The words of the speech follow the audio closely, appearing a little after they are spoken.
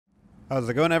How's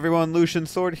it going, everyone? Lucian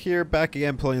Sword here, back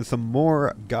again playing some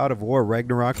more God of War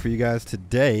Ragnarok for you guys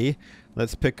today.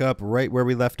 Let's pick up right where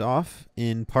we left off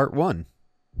in part 1.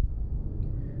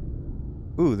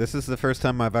 Ooh, this is the first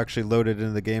time I've actually loaded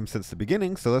into the game since the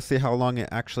beginning, so let's see how long it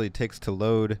actually takes to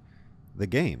load the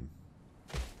game.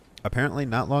 Apparently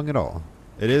not long at all.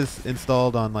 It is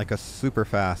installed on like a super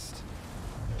fast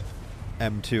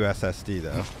M2 SSD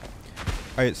though.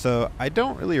 Alright, so I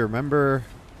don't really remember.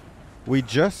 We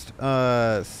just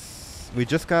got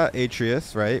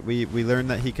Atreus, right? We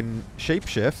learned that he can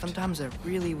shapeshift. Sometimes I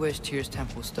really wish Tyr's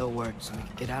temple still worked so we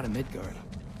could get out of Midgard.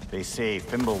 They say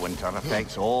Fimbulwinter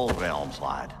affects all realms,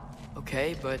 lad.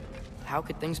 Okay, but how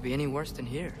could things be any worse than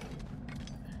here?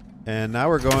 And now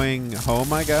we're going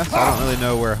home, I guess. I don't really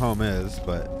know where home is,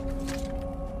 but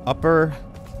Upper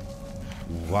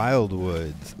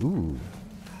Wildwoods. Ooh.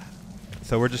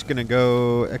 So we're just gonna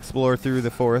go explore through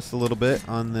the forest a little bit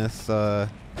on this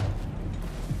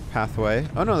pathway.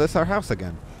 Oh no, this is our house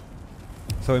again.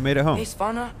 So we made it home. Hey,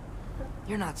 Svanna,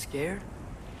 you're not scared.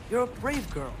 You're a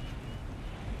brave girl.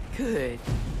 Good.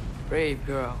 Brave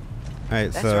girl.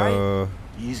 Alright, That's so... right.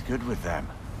 He's good with them.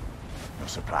 No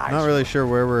surprise. Not really sure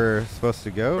where we're supposed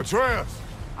to go. Atreus!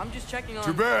 I'm just checking on...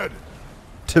 To bed!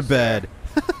 To bed.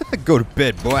 Go to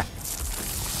bed, boy.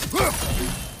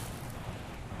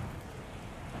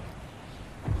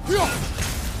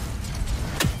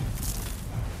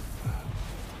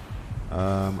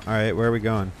 Alright, where are we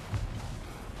going?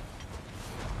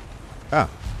 Ah.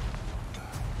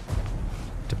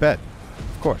 To bed.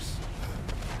 Of course.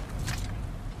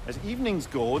 As evenings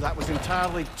go, that was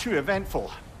entirely too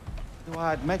eventful. Though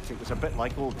I admit it was a bit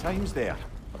like old times there,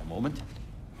 for a moment.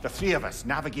 The three of us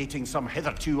navigating some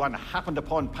hitherto unhappened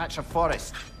upon patch of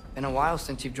forest. Been a while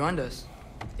since you've joined us.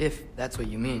 If that's what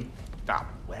you mean. Ah,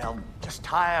 well, just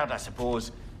tired, I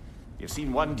suppose. You've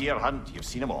seen one deer hunt, you've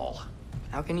seen them all.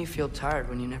 How can you feel tired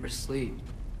when you never sleep?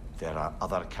 There are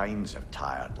other kinds of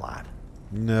tired, lad.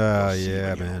 No, You'll see yeah,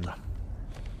 when you're man. older.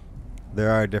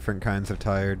 There are different kinds of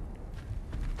tired.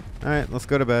 Alright, let's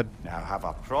go to bed. Now have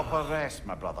a proper rest,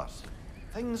 my brothers.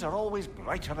 Things are always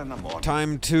brighter in the morning.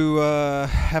 Time to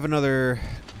have another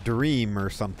dream or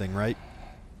something, right?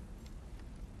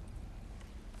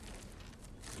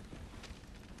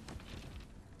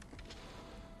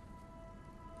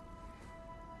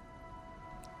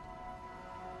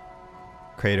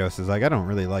 Kratos is like, I don't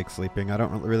really like sleeping. I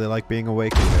don't really like being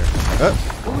awake either.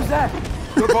 What was that?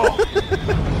 Good ball!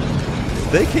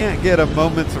 They can't get a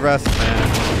moment's rest, man.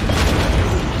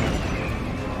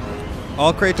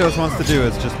 All Kratos wants to do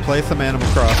is just play some Animal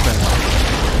Crossing.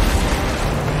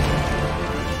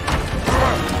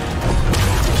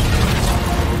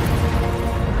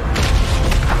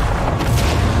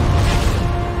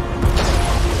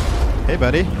 Hey,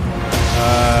 buddy.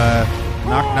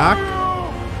 Knock, knock.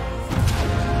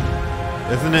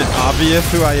 Isn't it obvious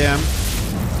who I am?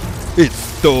 It's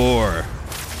Thor.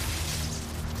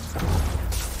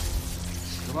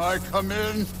 Can I come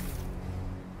in?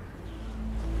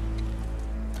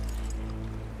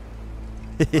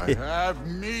 I have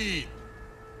meat.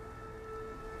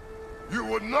 You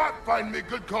would not find me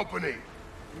good company.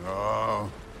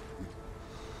 No.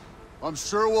 I'm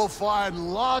sure we'll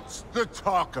find lots to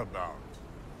talk about.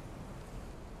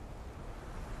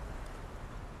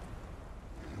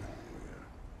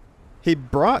 He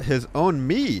brought his own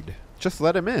mead. Just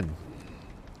let him in.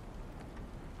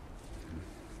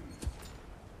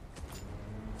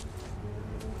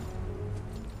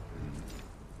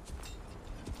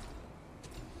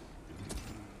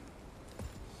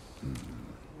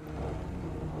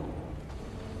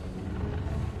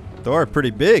 Thor, pretty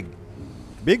big.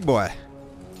 Big boy.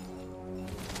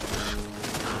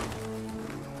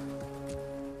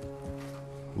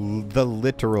 The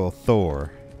literal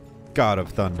Thor. God of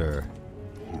Thunder.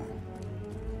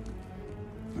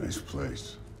 Nice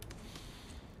place.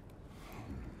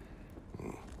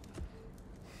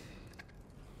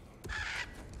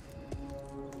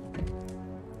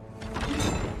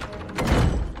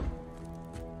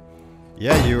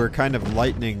 Yeah, you were kind of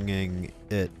lightninging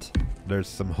it. There's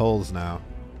some holes now.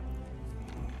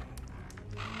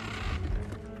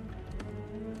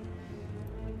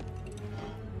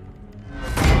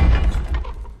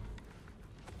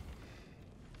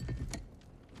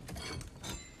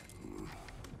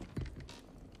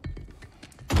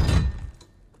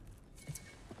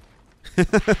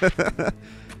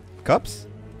 Cups?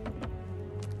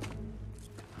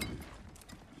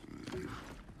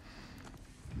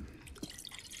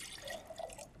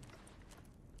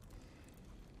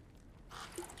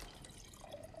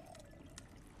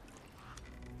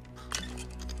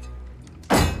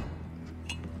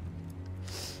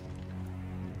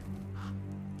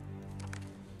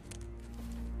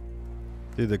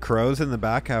 Dude, the crows in the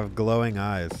back have glowing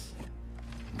eyes.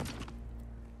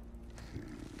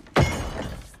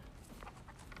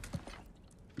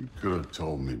 You could have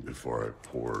told me before I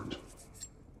poured.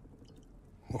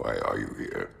 Why are you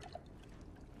here?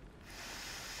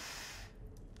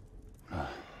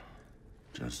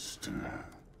 Just,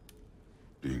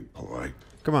 being polite.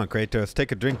 Come on, Kratos,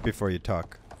 take a drink before you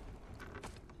talk.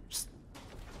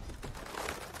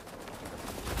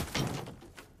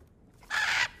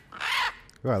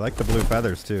 Oh, I like the blue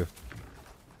feathers, too.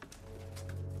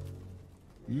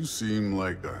 You seem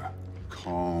like a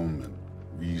calm and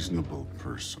reasonable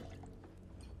person.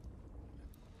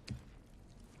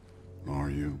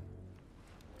 Are you?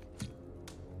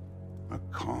 A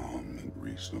calm and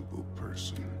reasonable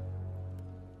person.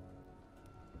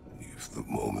 If the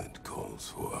moment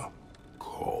calls for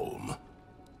calm.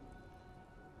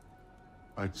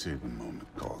 I'd say the moment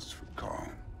calls for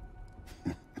calm.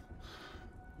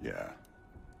 Yeah.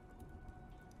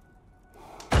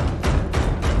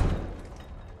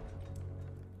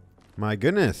 My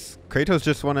goodness, Kratos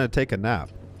just wanted to take a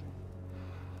nap.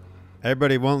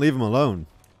 Everybody won't leave him alone.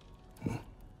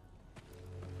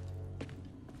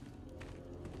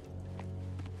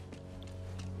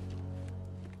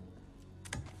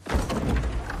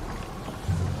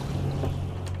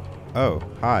 Oh,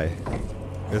 hi.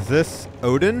 Is this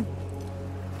Odin?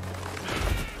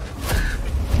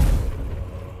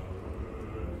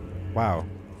 Wow.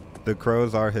 The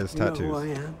crows are his tattoos. You know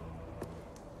who I am?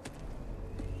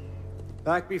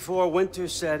 Back before winter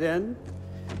set in,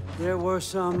 there were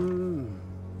some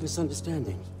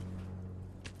misunderstandings.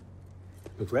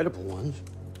 Regrettable ones.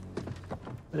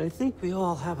 But I think we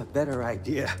all have a better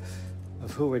idea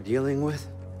of who we're dealing with.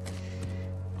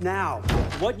 Now,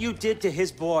 what you did to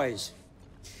his boys.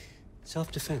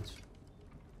 Self-defense.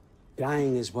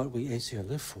 Dying is what we Aesir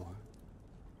live for.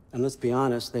 And let's be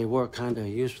honest, they were kinda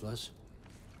useless.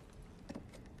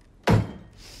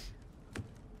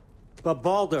 But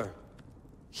Baldur,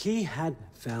 he had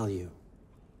value.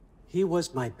 He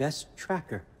was my best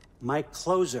tracker, my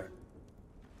closer.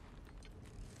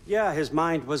 Yeah, his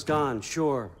mind was gone,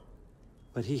 sure.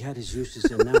 But he had his uses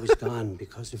and now he's gone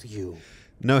because of you.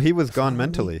 No, he was gone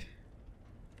mentally.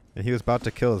 And he was about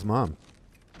to kill his mom.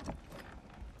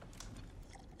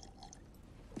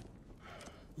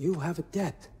 You have a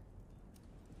debt.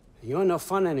 You're no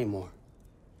fun anymore.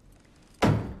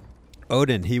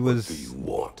 Odin, he was... What do you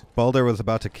want? Baldur was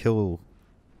about to kill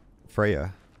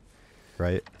Freya,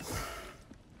 right?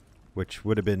 Which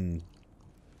would have been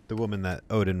the woman that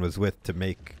Odin was with to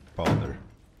make Baldur.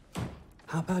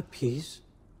 How about peace?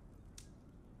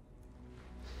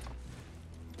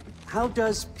 How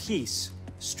does peace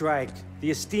strike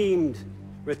the esteemed,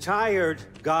 retired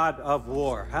god of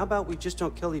war? How about we just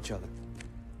don't kill each other?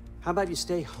 How about you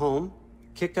stay home,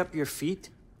 kick up your feet,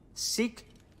 seek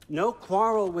no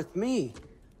quarrel with me,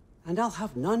 and I'll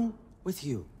have none with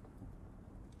you.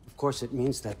 Of course, it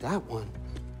means that that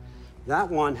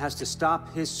one has to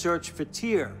stop his search for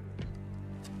Tyr.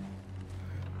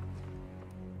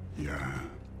 Yeah.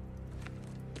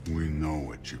 We know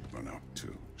what you've been up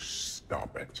to.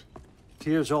 Stop it.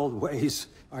 Tyr's old ways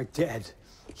are dead.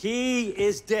 He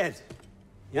is dead.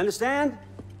 You understand?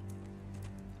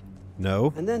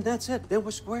 No? And then that's it. Then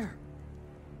we're square.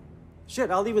 Shit,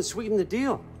 I'll even sweeten the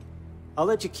deal. I'll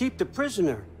let you keep the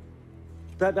prisoner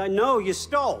that I know you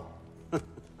stole.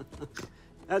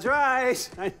 That's right.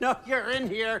 I know you're in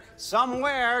here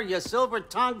somewhere, you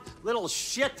silver-tongued little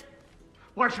shit.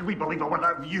 Why should we believe a word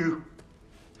out of you?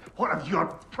 What have your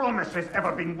promises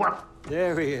ever been worth?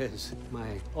 There he is,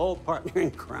 my old partner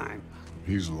in crime.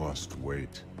 He's lost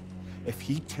weight. If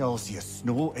he tells you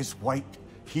snow is white,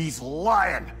 he's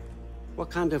lying. What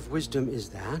kind of wisdom is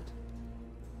that?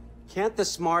 Can't the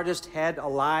smartest head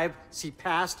alive see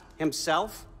past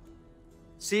himself?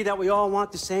 See that we all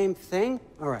want the same thing?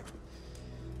 All right.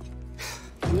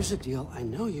 Here's a deal I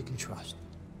know you can trust.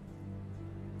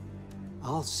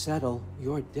 I'll settle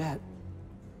your debt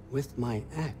with my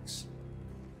ex.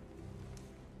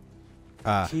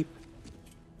 Keep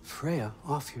Freya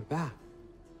off your back.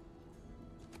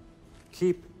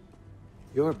 Keep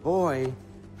your boy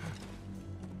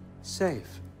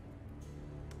safe.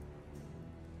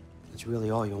 That's really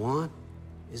all you want,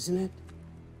 isn't it?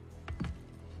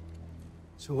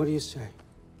 So what do you say?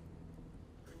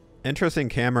 Interesting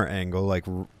camera angle, like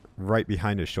right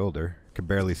behind his shoulder. Could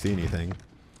barely see anything.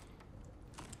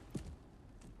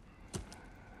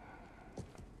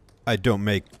 I don't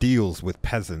make deals with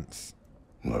peasants.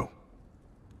 No.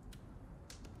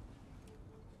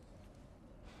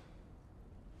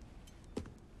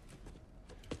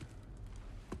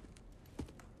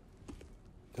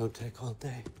 Don't take all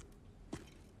day.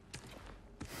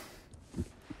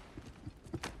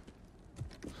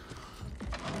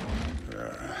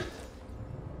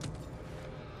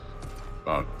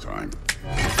 time.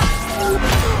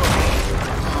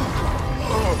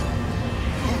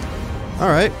 All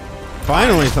right,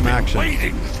 finally some action.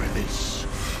 Waiting for this.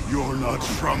 You're not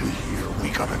from here. We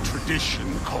got a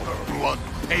tradition called blood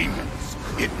payments.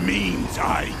 It means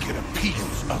I get a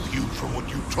piece of you for what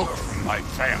you took from my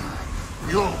family.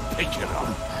 You'll pick it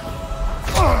up.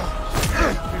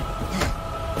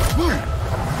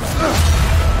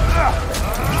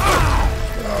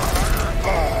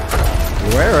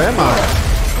 Where am I?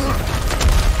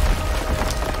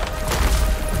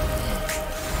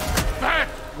 That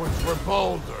was for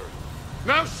Boulder.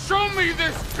 Now show me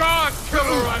this god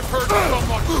killer I've heard so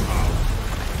much about.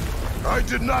 I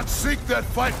did not seek that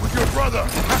fight with your brother.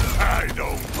 I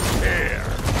don't care.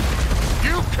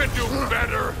 You can do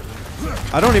better.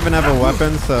 I don't even have a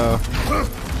weapon, so.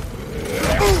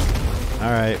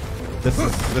 All right, this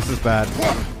is bad.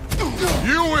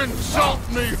 You insult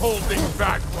me holding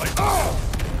back like this.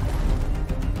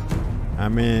 I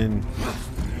mean,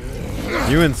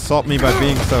 you insult me by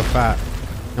being so fat.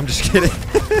 I'm just kidding.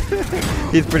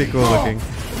 He's pretty cool looking.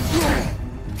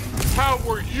 How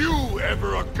were you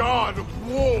ever a god of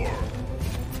war?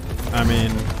 I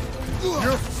mean,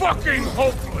 You're fucking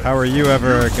hopeless. how are you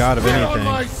ever a god of Spit on anything?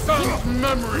 my son's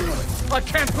memory. I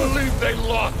can't believe they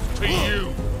lost to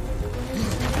you.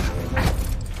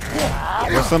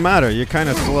 What's the matter? You're kind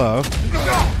of slow.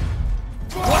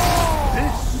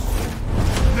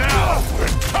 Now we're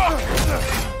talking.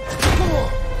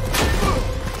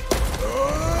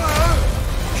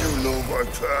 You know my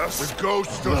past. The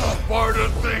ghost of Sparta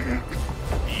thing.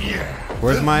 Yeah.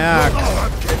 Where's my axe? All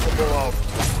I'm capable of.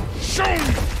 Show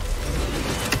me.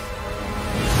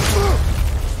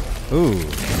 Ooh,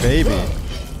 baby.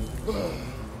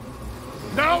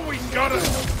 Now we gotta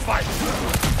fight.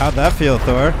 How'd that feel,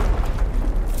 Thor?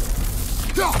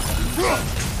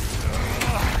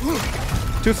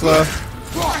 Too slow.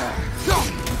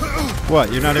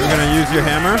 What, you're not even gonna use your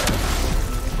hammer?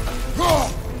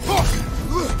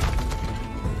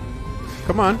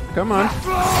 Come on, come on.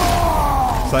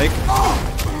 Psych.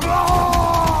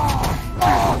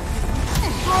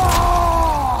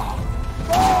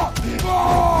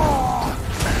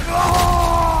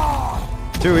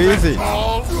 Too easy.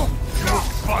 All you're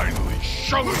finally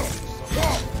showing.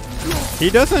 He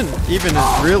doesn't even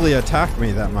really attack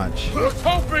me that much. Was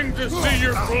hoping to see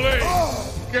your blade.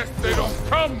 Guess they don't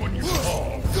come when you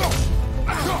call.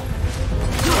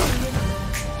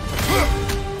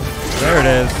 There it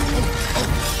is.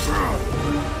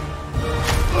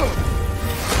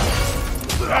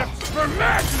 That's for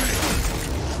magic.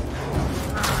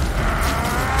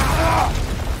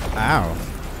 Ow.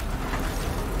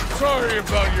 Sorry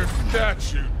about your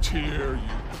statue, Tyr, you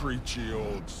preachy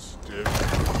old stiff.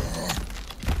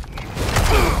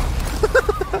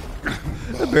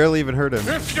 I barely even hurt him.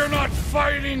 If you're not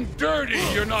fighting dirty,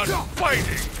 you're not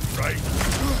fighting, right?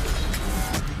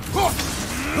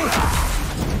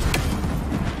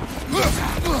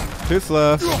 Too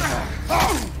slow.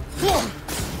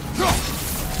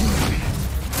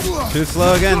 Too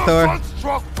slow again, Thor.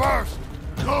 Struck first.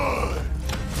 Good.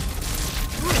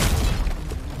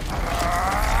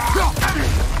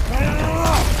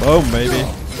 Boom, baby.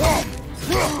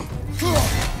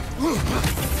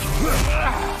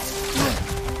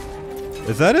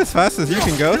 Is that as fast as you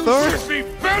can go, You Thor? should be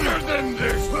better than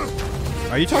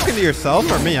this. Are you talking to yourself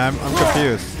or me? I'm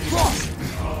confused.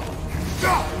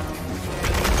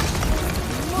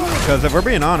 Because if we're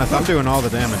being honest, I'm doing all the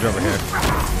damage over here.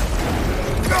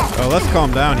 Oh, let's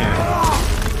calm down here.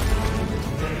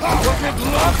 Wicked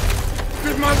luck.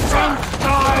 Did my son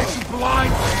die to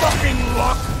blind fucking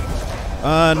luck?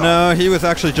 No, he was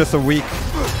actually just a weak,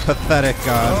 pathetic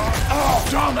god.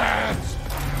 Dumbass.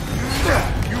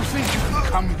 You think you can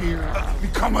come here,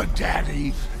 become a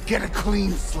daddy, get a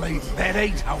clean slate? That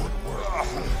ain't how it works.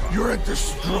 You're a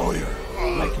destroyer,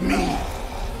 like me.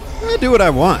 I do what I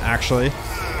want, actually.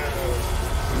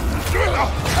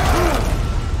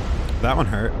 That one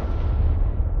hurt.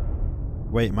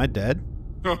 Wait, am I dead?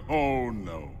 Oh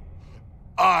no.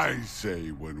 I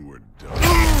say when we're done.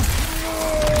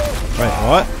 Wait,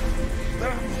 what?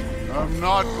 I'm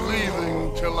not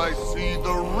leaving till I see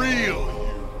the real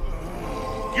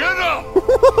you. Get up!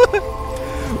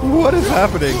 What is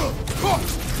happening?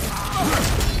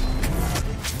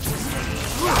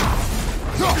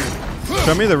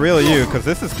 Show me the real you, because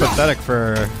this is pathetic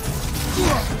for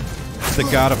the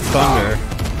god of thunder.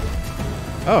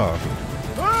 Oh.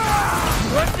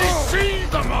 Let me see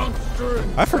the monster!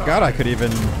 I forgot I could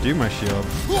even do my shield.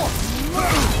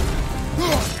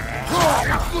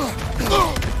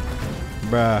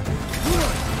 Bruh.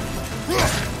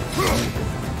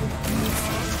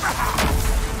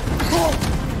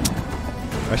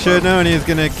 I should have known he was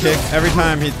gonna kick every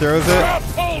time he throws it. Stop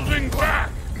holding back!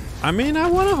 I mean, I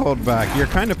want to hold back. You're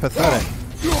kind of pathetic.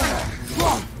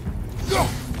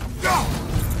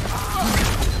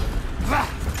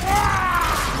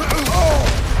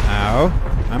 Ow.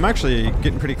 I'm actually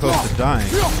getting pretty close to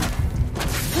dying.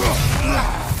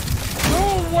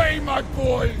 No way my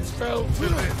boys fell to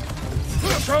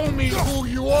this! Show me who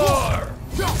you are!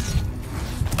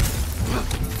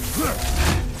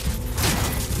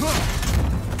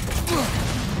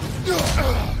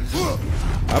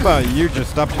 How about you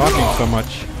just stop talking so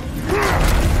much?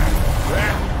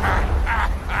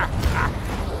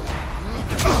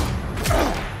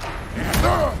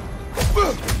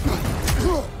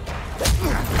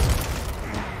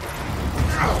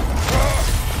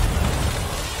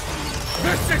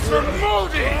 This is for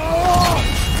Modi!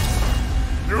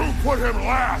 You put him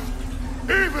last,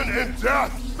 even in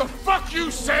death. The fuck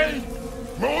you say?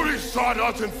 Modi sought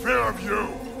us in fear of you.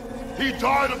 He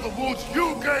died of the wounds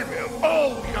you gave him.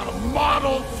 Oh, we got a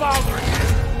model father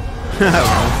here.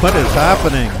 What is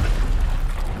happening?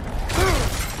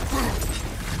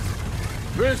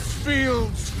 This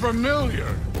feels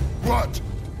familiar. What?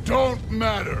 Don't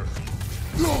matter.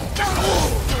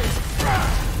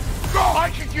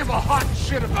 I could give a hot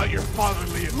shit about your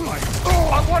fatherly advice.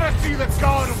 I want to see the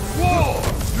god of war.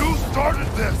 You started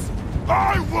this.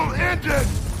 I will end it.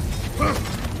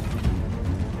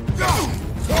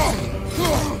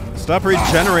 Stop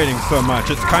regenerating so much.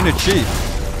 It's kind of cheap.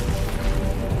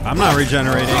 I'm not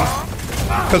regenerating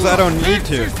because I don't need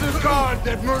to. This is the god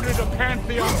that murdered a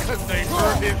pantheon because they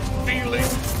hurt his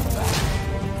feelings.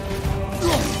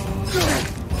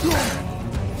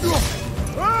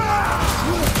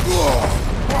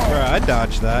 Bruh, I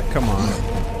dodged that. Come on.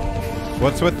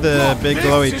 What's with the big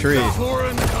glowy tree? This is the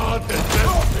foreign god that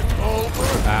just over.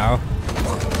 Ow.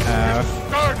 Ow.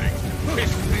 Starting to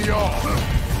piss me off.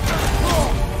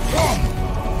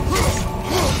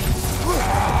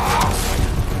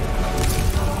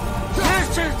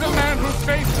 This is the man who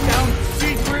faced down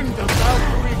Siegfried the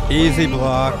Valkyrie. Easy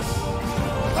blocks.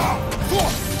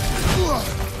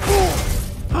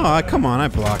 Oh, come on. I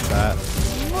blocked that.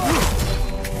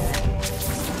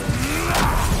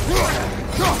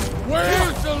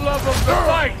 Where's the love of the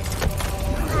fight?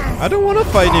 I don't want to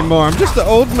fight anymore. I'm just an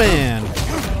old man.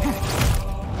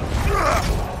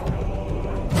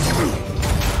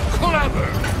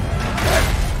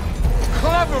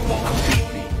 Clever won't beat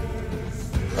me.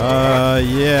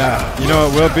 Yeah. You know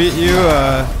what will beat you?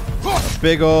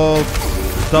 Big old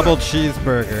double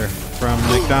cheeseburger from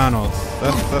McDonald's.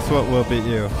 That's what will beat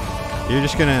you. You're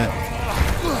just gonna...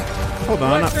 Hold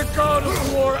on. Let the god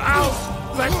of war out.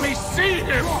 Let me see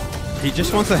him. He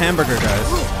just wants a hamburger, guys.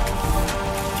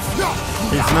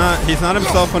 He's not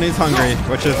himself when he's hungry,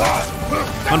 which is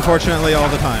unfortunately all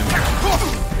the time.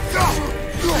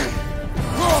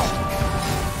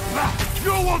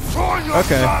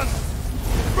 Okay.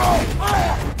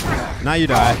 Now you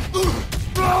die.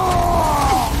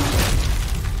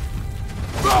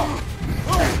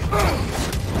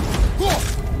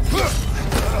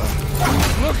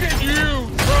 Look at you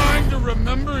trying to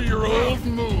remember your old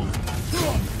move.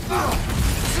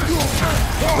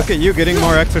 Look at you getting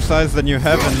more exercise than you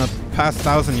have in the past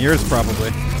 1,000 years,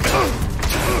 probably.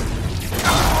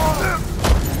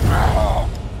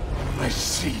 I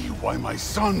see why my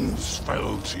sons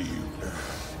fell to you.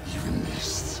 Even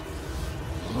this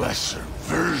lesser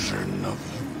version of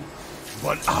you.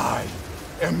 But I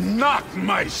am not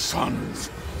my sons.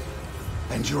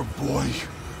 And your boy,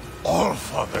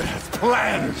 Allfather, has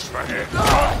plans for him.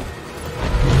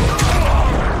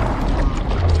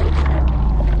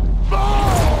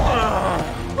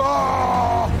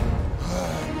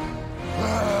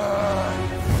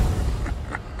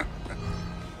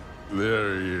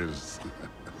 There he is.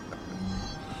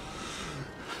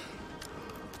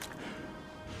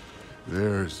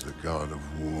 There's the god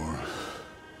of war.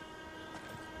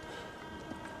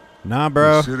 Nah,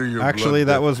 bro. Consider your Actually,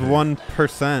 blood that was debt.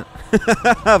 1%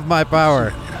 of my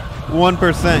power.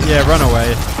 1%. Yeah, run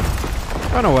away.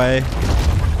 Run away.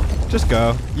 Just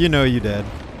go. You know you did.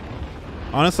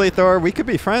 Honestly, Thor, we could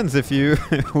be friends if you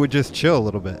would just chill a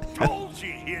little bit. Told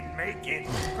you he'd make it.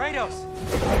 Kratos,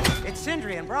 it's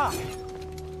Sindri and Brock.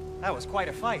 That was quite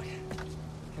a fight.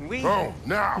 Can we? Oh,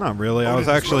 now. Not really. I was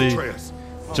actually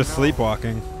just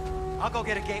sleepwalking. I'll go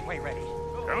get a gateway ready.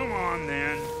 Come on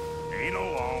then. Ain't a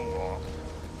long walk.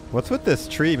 What's with this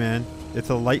tree, man? It's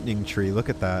a lightning tree. Look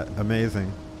at that.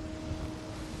 Amazing.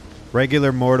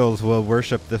 Regular mortals will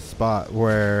worship this spot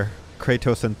where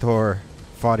Kratos and Thor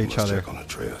fought each other. Check on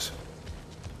Atreus.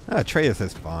 Atreus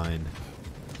is fine.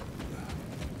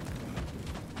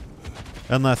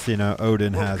 Unless, you know,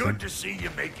 Odin Well, has good him. to see you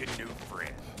making new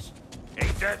friends.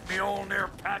 Ain't that Mjolnir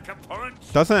pack a punch?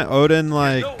 Doesn't Odin,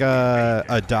 like,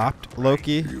 adopt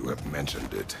Loki You have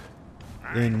mentioned it.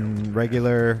 in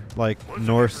regular, like, Wasn't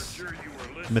Norse ever sure you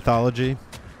were listening. mythology?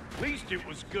 At least it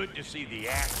was good to see the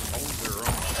axe hold their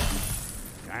own.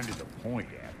 Kind of the point,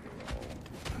 after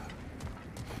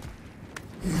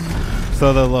all.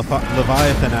 So the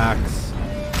Leviathan axe.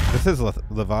 This is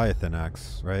Leviathan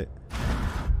axe, right?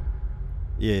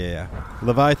 Yeah.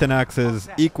 Leviathan axe is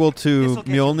equal to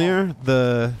Mjolnir,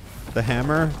 the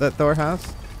hammer that Thor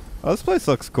has. Oh, this place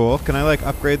looks cool. Can I like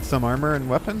upgrade some armor and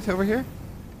weapons over here?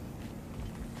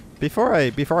 Before I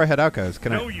head out, guys,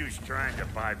 can No I? use trying to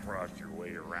Bifrost your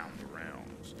way around the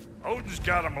realms. Odin's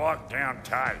got him locked down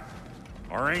tight.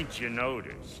 Or ain't you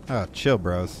noticed? Oh, chill,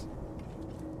 bros.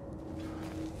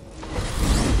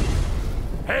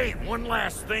 Hey, one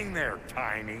last thing there,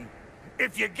 Tiny.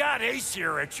 If you got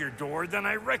Aesir at your door, then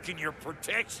I reckon your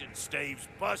protection stave's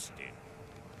busted.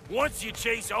 Once you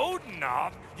chase Odin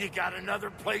off, you got another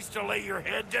place to lay your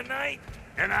head tonight?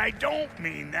 And I don't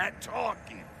mean that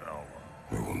talking, fella.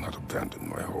 I will not abandon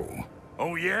my home.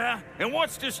 Oh yeah? And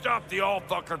what's to stop the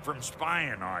all-fucker from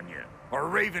spying on you? Or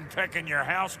Raven pecking your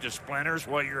house to splinters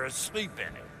while you're asleep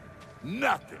in it?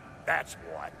 Nothing, that's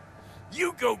what.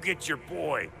 You go get your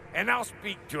boy, and I'll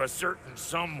speak to a certain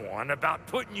someone about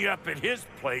putting you up at his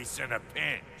place in a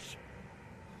pinch.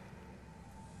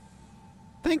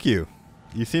 Thank you.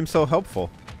 You seem so helpful.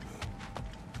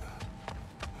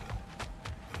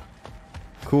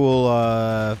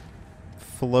 Cool,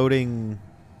 floating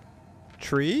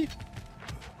tree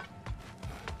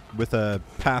with a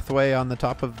pathway on the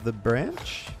top of the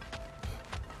branch.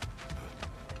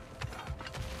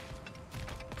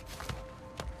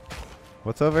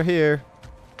 What's over here?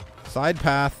 Side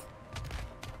path.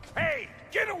 Hey,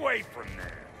 get away from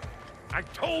there! I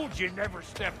told you never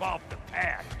step off the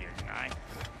path, didn't I?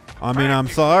 I mean, I'm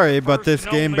sorry, but this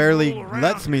game barely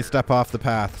lets me step off the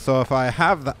path. So if I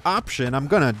have the option, I'm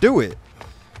gonna do it.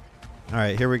 All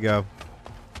right, here we go.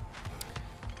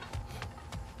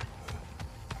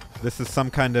 This is some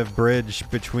kind of bridge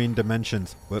between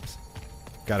dimensions. Whoops.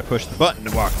 Gotta push the button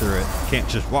to walk through it. Can't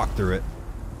just walk through it.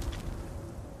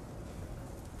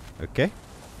 Okay.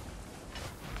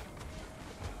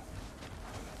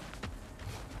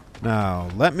 Now,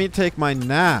 let me take my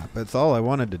nap. That's all I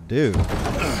wanted to do.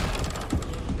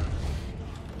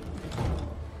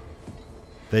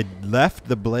 They left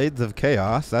the Blades of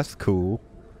Chaos. That's cool.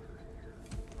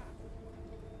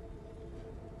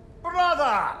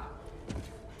 Brother!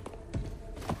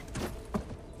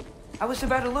 I was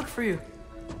about to look for you.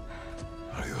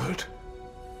 Are you hurt?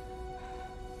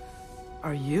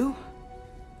 Are you?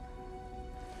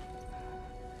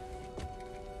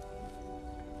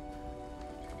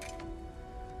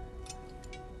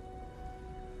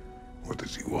 What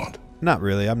does he want? Not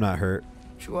really. I'm not hurt.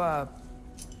 To,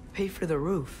 pay for the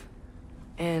roof.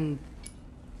 And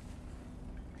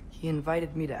he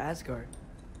invited me to Asgard.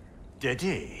 Did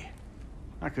he?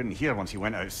 I couldn't hear once he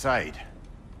went outside.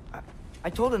 I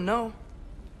told him no.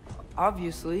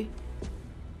 Obviously.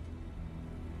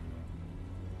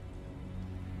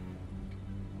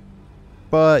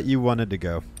 But you wanted to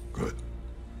go. Good.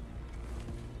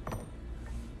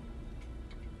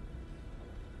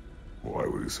 Why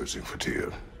were you searching for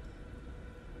Tyr?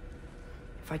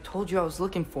 If I told you I was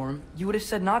looking for him, you would have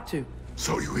said not to.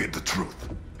 So you hid the truth.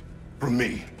 From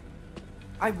me.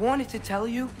 I wanted to tell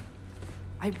you.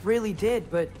 I really did,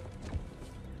 but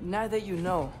now that you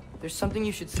know, there's something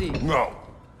you should see. No.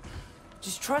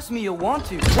 Just trust me, you'll want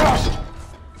to. Trust!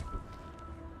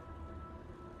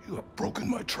 You have broken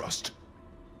my trust.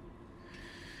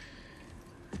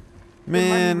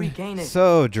 Man, regain it.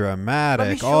 so Let me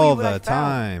dramatic show all you what I the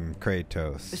time,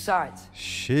 Kratos. Besides,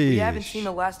 Sheesh. we haven't seen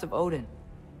the last of Odin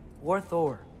or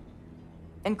Thor.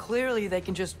 And clearly they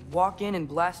can just walk in and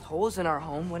blast holes in our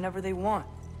home whenever they want.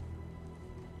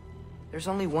 There's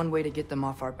only one way to get them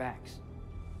off our backs.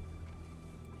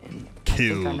 And I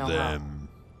think I know how.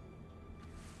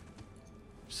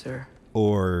 Sir.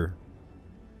 Or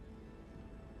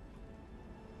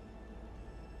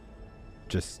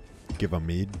just give them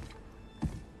mead.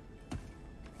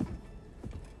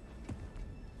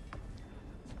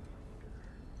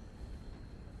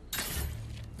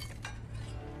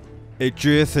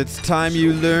 Atreus, it's time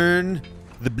you learn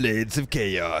the Blades of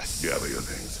Chaos. Gather your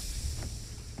things.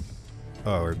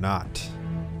 Or not.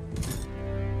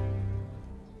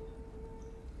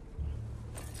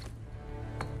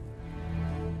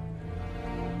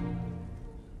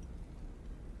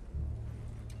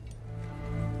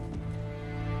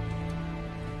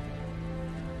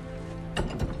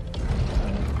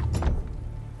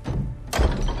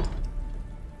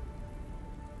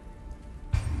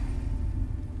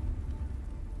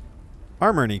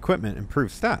 Armor and equipment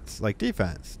improve stats, like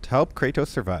defense, to help Kratos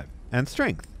survive, and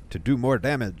strength, to do more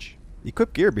damage.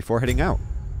 Equip gear before heading out.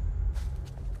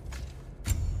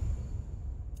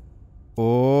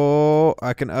 Oh,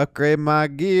 I can upgrade my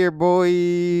gear,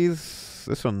 boys.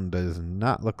 This one does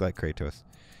not look like Kratos.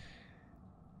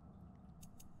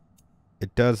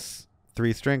 It does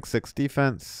 3 strength, 6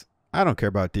 defense. I don't care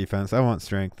about defense. I want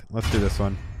strength. Let's do this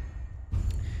one.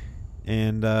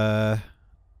 And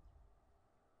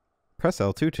press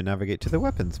L2 to navigate to the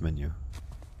weapons menu.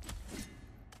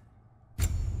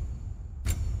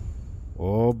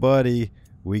 Oh, buddy.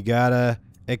 We got a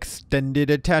extended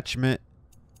attachment.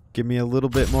 Give me a little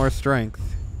bit more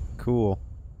strength. Cool.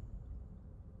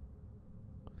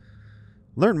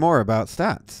 Learn more about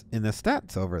stats in the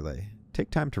stats overlay.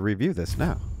 Take time to review this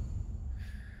now.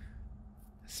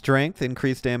 Strength,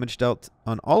 increased damage dealt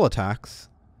on all attacks.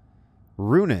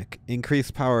 Runic,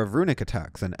 increased power of runic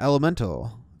attacks. And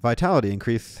elemental, vitality,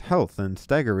 increased health and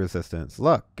stagger resistance.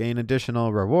 Luck, gain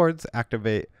additional rewards.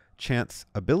 Activate chance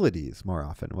abilities more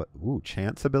often. What? Ooh,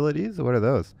 chance abilities? What are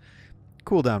those?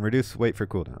 Cooldown, reduce wait for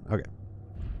cooldown. Okay.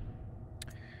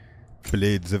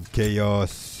 Blades of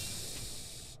Chaos.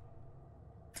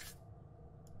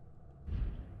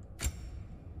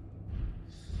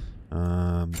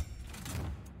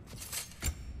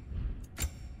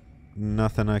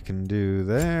 Nothing I can do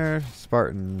there.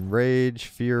 Spartan Rage,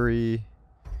 Fury.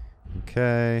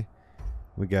 Okay.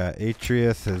 We got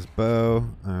Atreus as bow.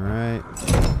 Alright.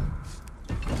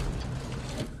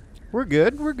 We're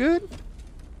good. We're good.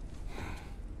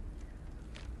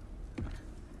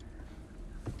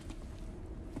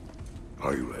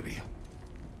 Are you ready?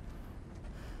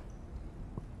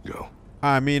 Go.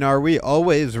 I mean, are we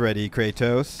always ready,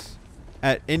 Kratos?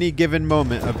 At any given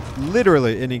moment of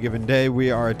literally any given day,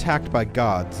 we are attacked by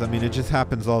gods. I mean, it just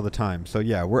happens all the time. So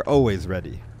yeah, we're always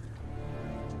ready.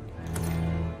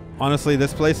 Honestly,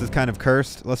 this place is kind of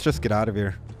cursed. Let's just get out of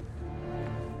here.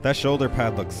 That shoulder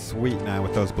pad looks sweet now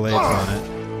with those blades on it.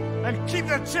 And keep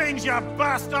the change, you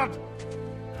bastard!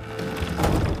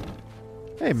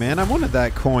 Hey man, I wanted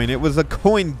that coin. It was a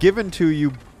coin given to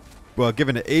you, well,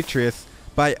 given to Atreus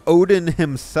by Odin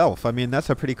himself. I mean, that's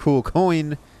a pretty cool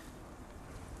coin.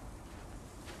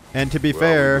 And to be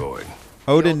fair,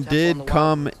 Odin did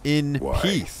come in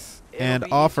peace and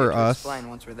offer us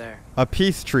a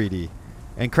peace treaty.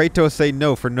 And Kratos say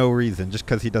no for no reason, just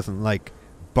because he doesn't like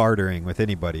bartering with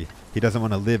anybody. He doesn't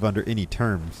want to live under any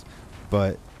terms.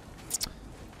 But,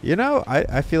 you know,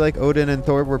 I feel like Odin and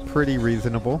Thor were pretty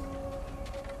reasonable.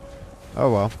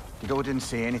 Oh well. Odin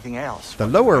say anything else? The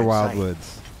lower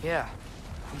Wildwoods. Yeah.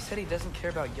 He said he doesn't care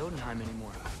about Jotunheim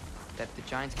anymore. That the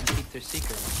giants can keep their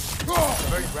secrets.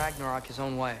 Converted Ragnarok his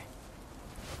own way.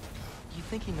 You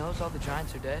think he knows all the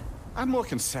giants are dead? I'm more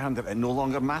concerned that it no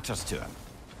longer matters to him.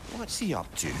 What's he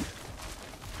up to?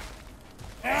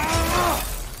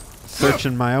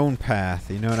 Searching my own path,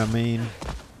 you know what I mean?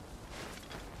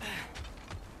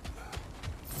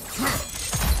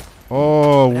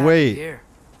 Oh, wait.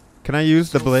 Can I use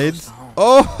the blades?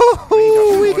 Oh,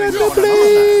 we got the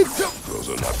blades! Those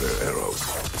are not their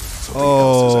arrows.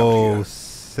 Oh,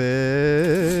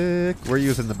 sick. We're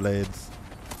using the blades.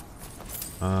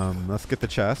 Let's get the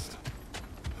chest.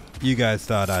 You guys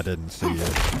thought I didn't see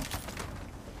it.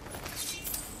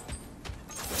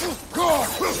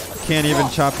 Can't even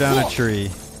chop down a tree.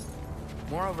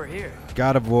 More over here.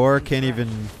 God of War can't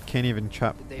even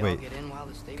chop. Wait.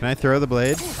 Can I throw the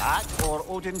blade? That or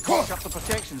Odin cocked up the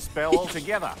protection spell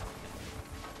altogether.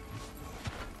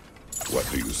 What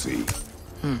do you see?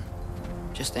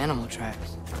 Just animal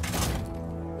tracks.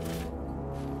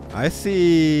 I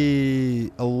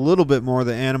see a little bit more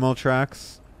than animal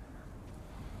tracks.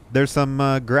 There's some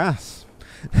grass.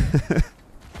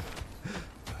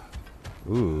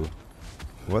 Ooh.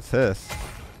 What's this?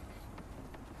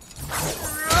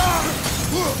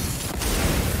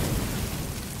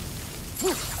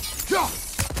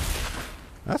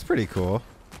 That's pretty cool.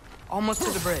 Almost to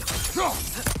the bridge.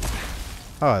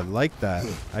 Oh, I like that.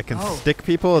 I can Oh, stick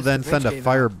people and then the send bridge a gave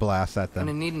fire out. blast at Gonna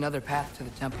them. need another path to the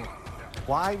temple.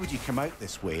 Why would you come out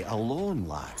this way alone,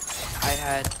 lad? I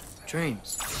had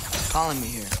dreams calling me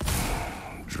here.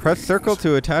 Press circle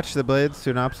to attach the blades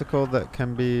to an obstacle that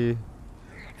can be...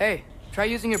 Hey, try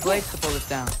using your blades to pull this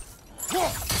down.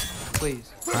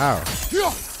 Please. Ow.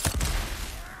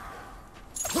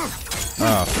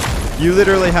 Oh. You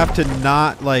literally have to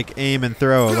not, like, aim and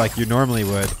throw like you normally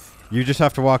would. You just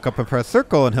have to walk up and press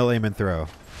circle and he'll aim and throw.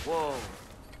 Whoa.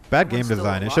 Bad game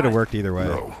design. It should have worked either way.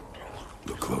 No.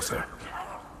 Look closer.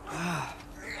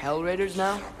 Hell Raiders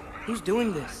now? Who's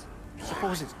doing this?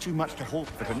 Suppose it's too much to hope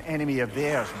that an enemy of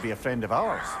theirs would be a friend of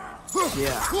ours.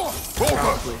 Yeah,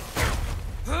 probably.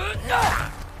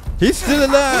 He's still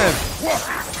alive!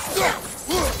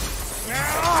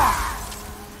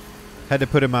 Had to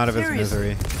put him out of his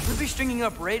misery. Who'd be stringing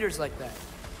up raiders like that?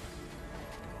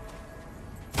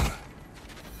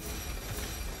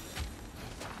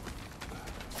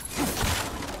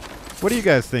 What do you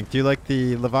guys think? Do you like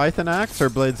the Leviathan axe or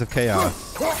Blades of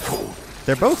Chaos?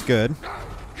 They're both good.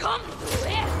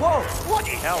 Whoa! What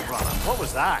the hell, brother? What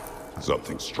was that?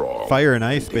 Something strong. Fire and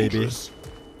ice, baby. Dangerous.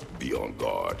 Be on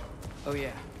guard. Oh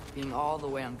yeah, being all the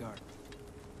way on guard.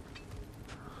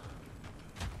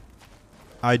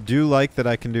 I do like that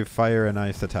I can do fire and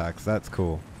ice attacks. That's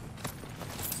cool.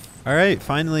 All right,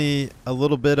 finally a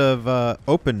little bit of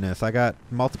openness. I got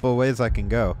multiple ways I can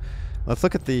go. Let's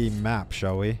look at the map,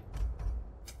 shall we?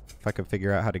 If I can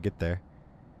figure out how to get there.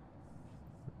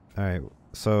 All right,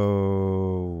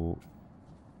 so...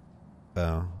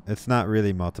 Oh, it's not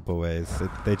really multiple ways.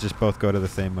 They just both go to the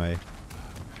same way.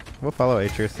 We'll follow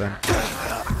Atreus then.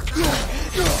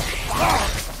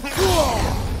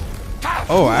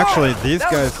 Oh, actually, these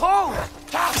guys...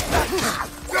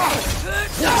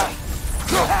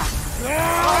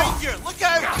 Look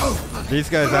out! These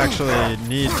guys actually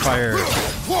need fire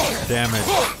damage.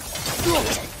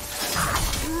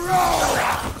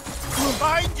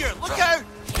 Behind you! Look out!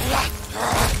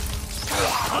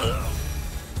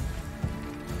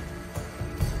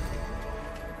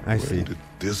 I see. When did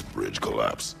this bridge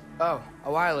collapse? Oh,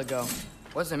 a while ago.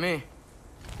 Wasn't me.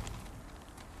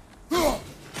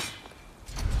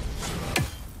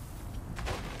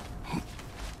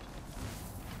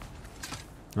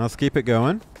 Let's keep it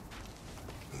going.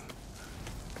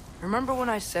 Remember when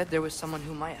I said there was someone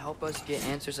who might help us get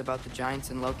answers about the giants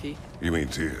and Loki? You mean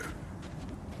Tyr,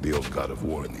 the old god of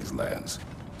war in these lands,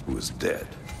 who is dead?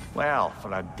 Well,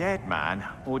 for a dead man,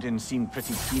 Odin seemed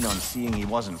pretty keen on seeing he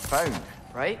wasn't found.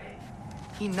 Right?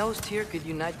 He knows Tyr could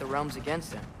unite the realms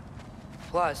against him.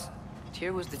 Plus,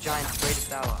 Tyr was the giant's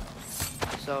greatest ally.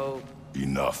 So...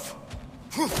 Enough.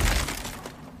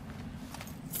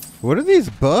 What are these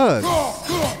bugs?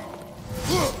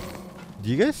 Do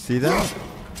you guys see them?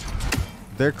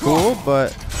 They're cool,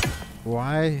 but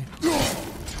why?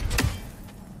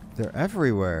 They're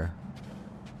everywhere.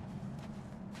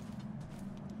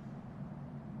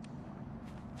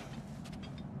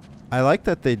 I like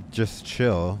that they just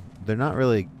chill. They're not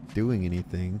really doing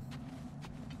anything.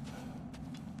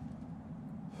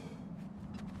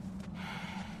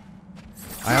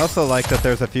 I also like that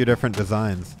there's a few different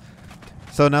designs.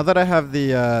 So now that I have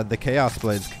the Chaos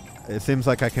Blades, it seems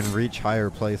like I can reach higher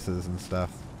places and stuff.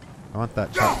 I want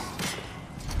that chest.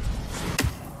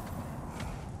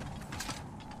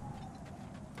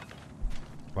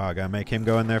 Wow, I gotta make him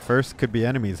go in there first. Could be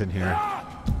enemies in here.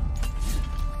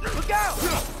 Look out!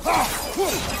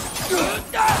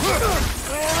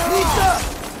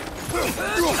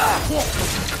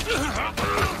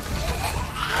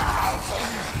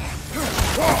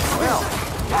 Well,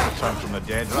 return from the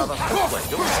dead rather quickly,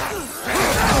 don't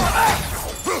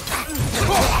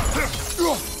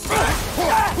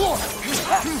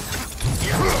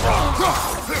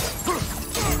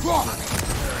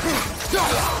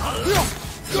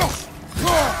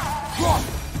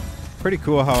Pretty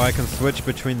cool how I can switch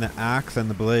between the axe and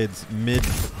the blades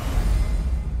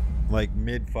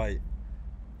mid-fight.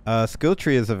 Skill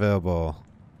tree is available.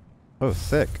 Oh,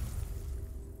 sick.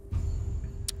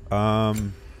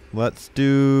 Let's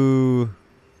do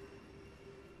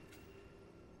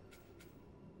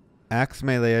axe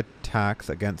melee attacks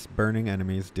against burning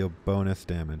enemies deal bonus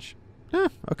damage.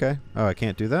 Okay. Oh, I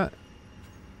can't do that.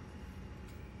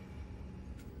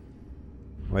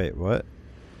 Wait, what?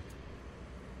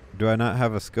 Do I not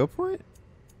have a skill point?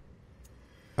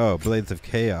 Oh, Blades of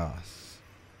Chaos.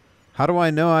 How do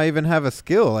I know I even have a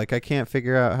skill? Like, I can't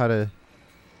figure out how to...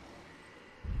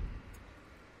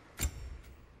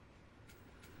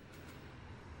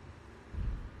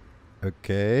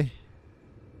 Okay.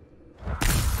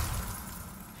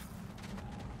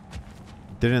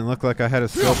 Didn't look like I had a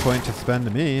skill point to spend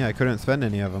to me. I couldn't spend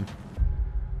any of them.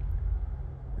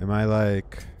 Am I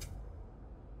like...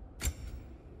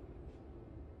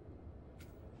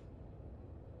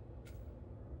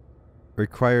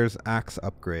 Requires axe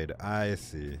upgrade. I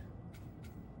see.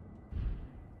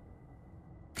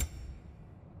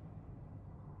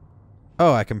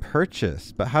 Oh, I can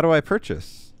purchase. But how do I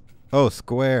purchase? Oh,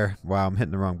 square. Wow, I'm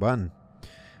hitting the wrong button.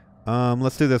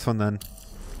 Let's do this one then.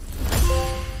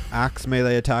 Axe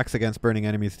melee attacks against burning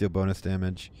enemies deal bonus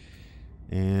damage.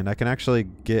 And I can actually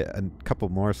get a couple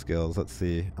more skills. Let's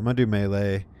see. I'm going to do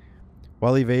melee.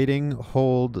 While evading,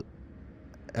 hold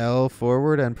L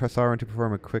forward and press R1 to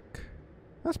perform a quick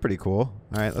That's pretty cool.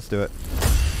 Alright, let's do it.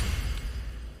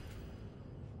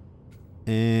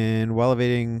 And while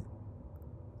evading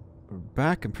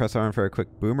back and press R for a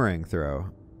quick boomerang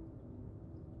throw.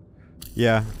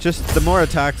 Yeah, just the more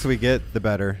attacks we get, the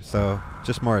better. So,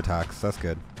 just more attacks. That's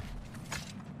good.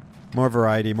 More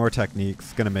variety, more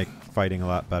techniques. Gonna make fighting a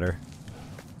lot better.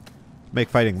 Make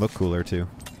fighting look cooler, too.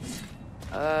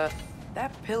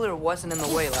 That pillar wasn't in the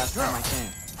way last time I came.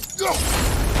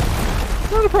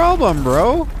 Not a problem,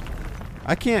 bro.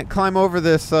 I can't climb over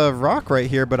this rock right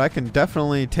here, but I can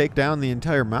definitely take down the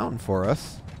entire mountain for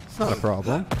us. It's not a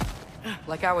problem.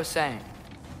 Like I was saying,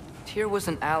 Tyr was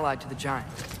an ally to the giant,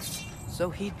 so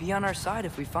he'd be on our side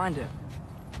if we find him.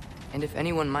 And if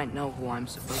anyone might know who I'm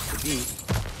supposed to be,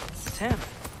 it's him.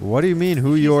 What do you mean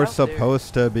who you're out there.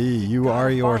 supposed to be? You are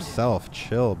find yourself.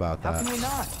 Chill about How that. can we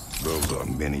not? Those are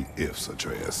many ifs,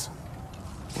 Atreus.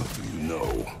 What do you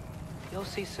know? You'll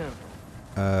see soon.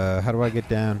 How do I get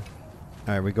down?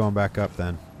 Alright, we're going back up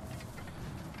then.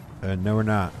 No, we're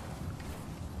not.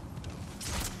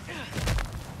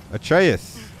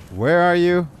 Atreus, where are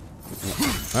you?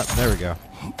 Oh, there we go.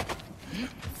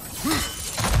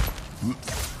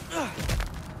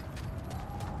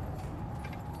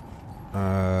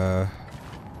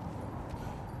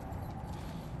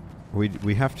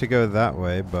 We have to go that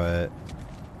way, but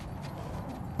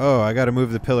oh, I gotta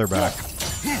move the pillar back.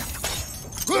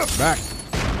 Back.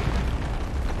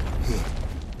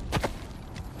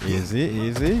 Easy,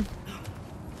 easy.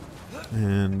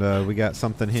 And we got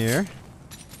something here.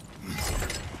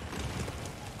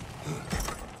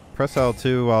 Press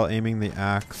L2 while aiming the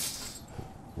axe.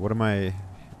 What am I?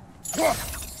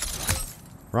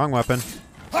 Wrong weapon.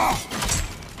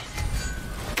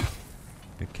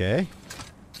 Okay.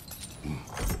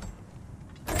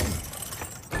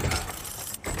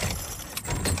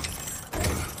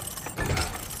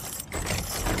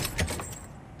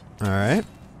 Alright.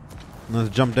 Let's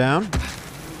jump down.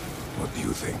 What do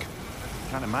you think?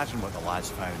 Can't imagine what the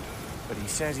lad's found, but he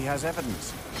says he has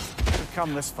evidence. We've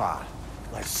come this far.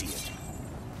 Let's see it.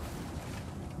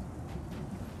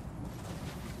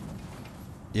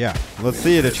 Yeah, let's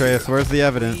see it, Atreus. Where's the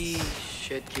evidence?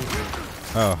 Shit,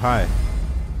 Oh, hi.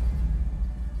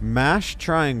 Mash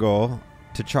triangle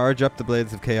to charge up the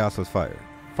blades of chaos with fire.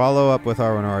 Follow up with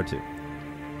R1 or R2.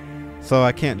 So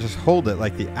I can't just hold it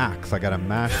like the axe. I gotta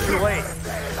mash it. Too late.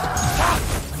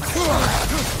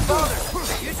 Father,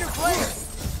 use your blade.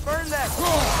 Burn that.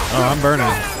 Oh, I'm burning.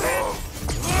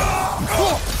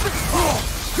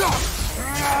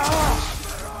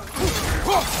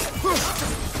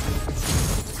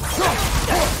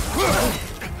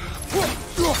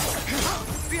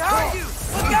 Behind you!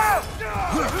 Look out!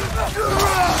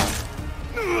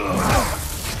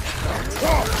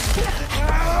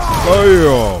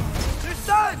 Oh, Their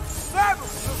son! Grab him!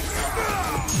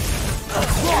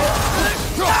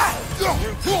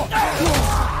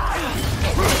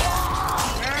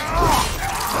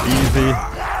 easy.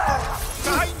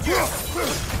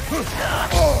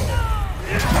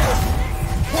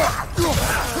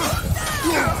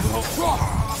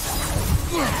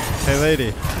 Hey,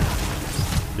 lady.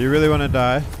 Do you really want to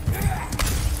die?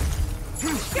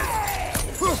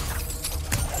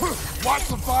 Watch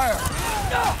the fire!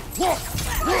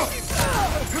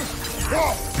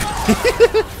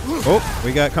 Oh,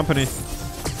 we got company.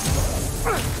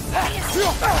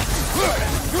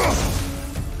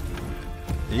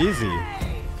 Easy.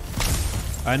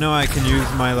 I know I can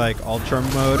use my like ultra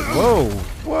mode. Whoa,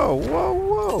 whoa, whoa,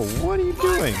 whoa! What are you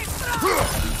doing?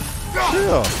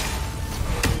 Chill.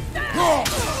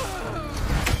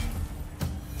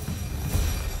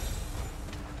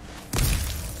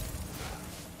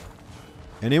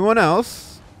 Anyone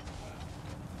else?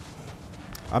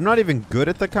 I'm not even good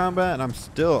at the combat, and I'm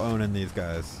still owning these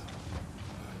guys.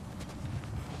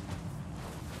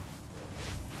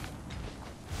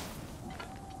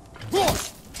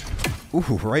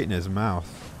 Ooh, right in his mouth.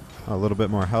 Oh, a little bit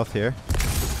more health here.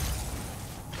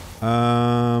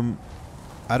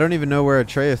 I don't even know where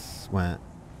Atreus went.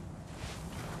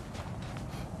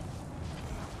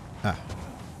 Ah.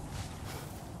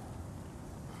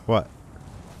 What?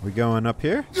 We going up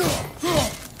here?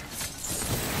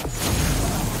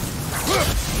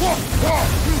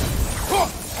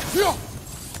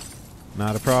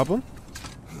 Not a problem.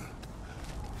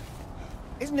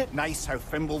 Isn't it nice how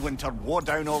Fimbulwinter wore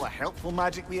down all the helpful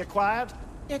magic we acquired?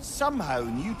 Yet somehow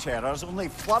new terrors only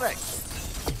flourish.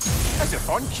 As if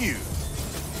on cue.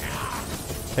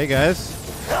 Hey guys,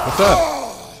 what's up?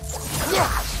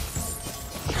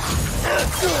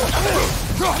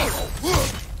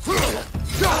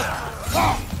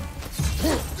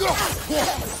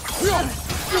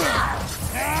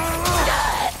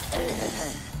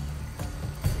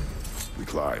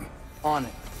 climb. On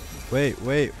it.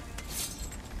 Wait.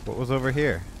 What was over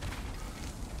here?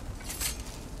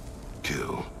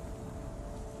 Kill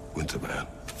Winterman.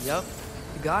 Yup.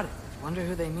 You got it. Wonder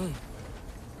who they mean.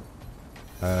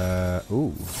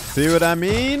 Ooh. See what I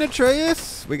mean,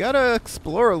 Atreus? We gotta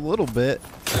explore a little bit.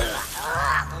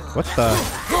 What the?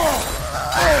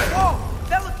 Whoa!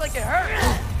 That looked like it hurt!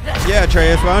 Yeah,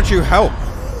 Atreus, why don't you help?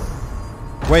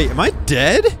 Wait, am I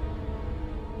dead?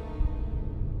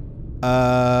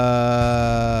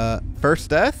 First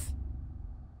death?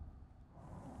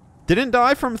 Didn't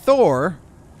die from Thor,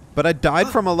 but I died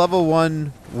from a level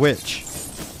 1 witch.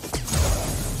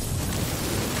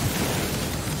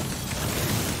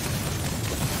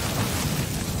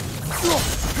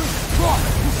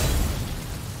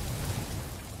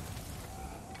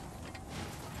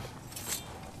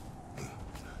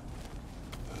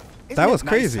 That was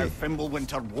crazy. Nice how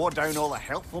Fimbulwinter wore down all the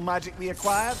helpful magic we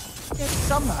acquired, yet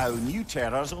somehow new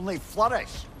terrors only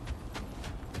flourish.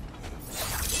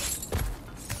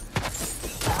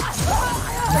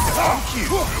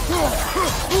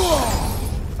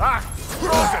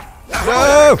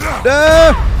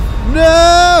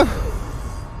 No!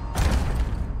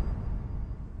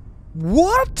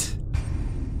 What?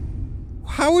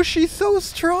 How is she so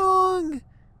strong?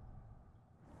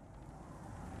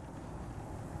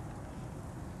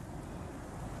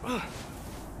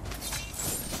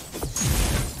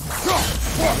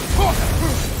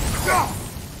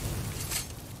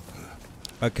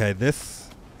 Okay, this...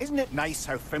 Isn't it nice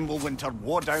how Fimbulwinter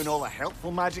wore down all the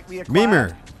helpful magic we acquired?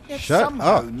 Mimer, Yet shut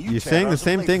somehow up. new You're saying the terrors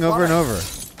same only thing over and flourish. over.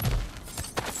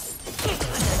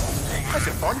 That's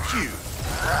a fun cue.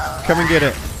 Come and get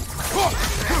it.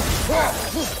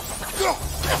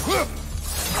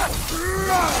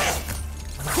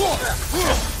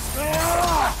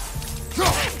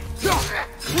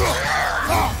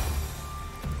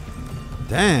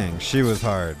 Dang, she was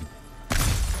hard.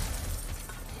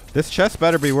 This chest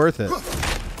better be worth it.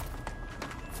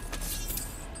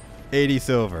 80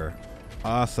 silver.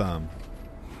 Awesome.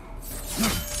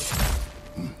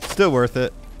 Still worth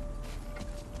it.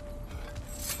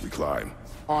 We climb.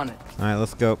 On it. Alright,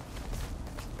 let's go.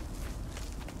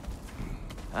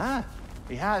 Ah,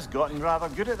 he has gotten rather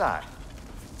good at that.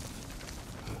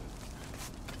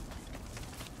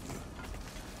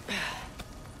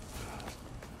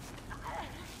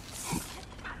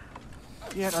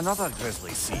 Yet another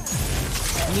grisly scene.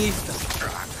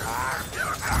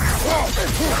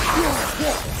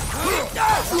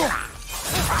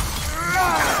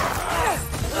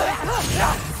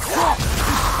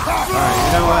 Alright,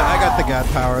 you know what? I got the god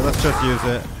power. Let's just use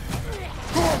it.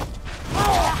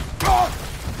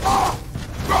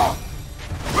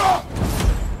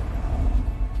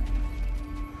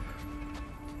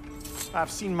 I've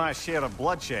seen my share of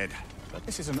bloodshed, but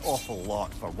this is an awful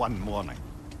lot for one morning.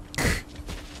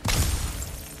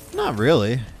 Not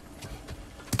really.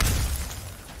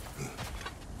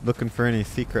 Looking for any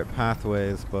secret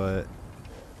pathways, but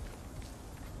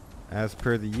as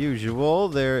per the usual,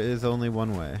 there is only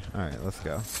one way. Alright, let's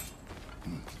go.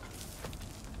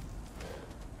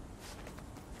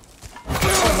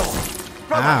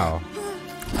 Ow.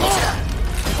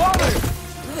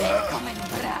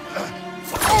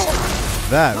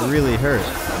 That really hurts.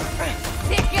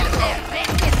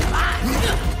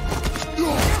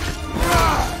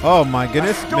 Oh my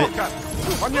goodness. Stalker!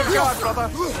 On your guard, brother! I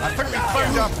think we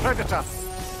found our predator!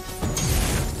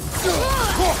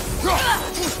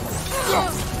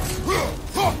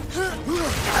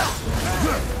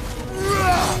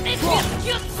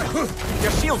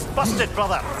 Your shield's busted,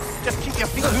 brother! Just keep your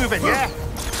feet moving, yeah?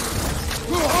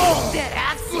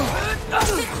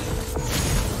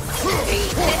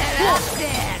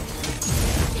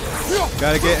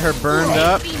 Gotta get her burned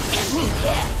up.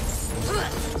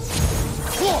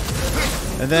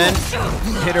 And then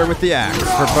hit her with the axe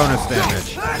for bonus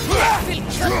damage.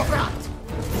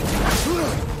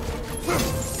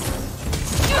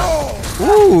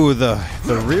 Ooh, the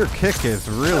rear kick is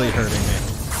really hurting me.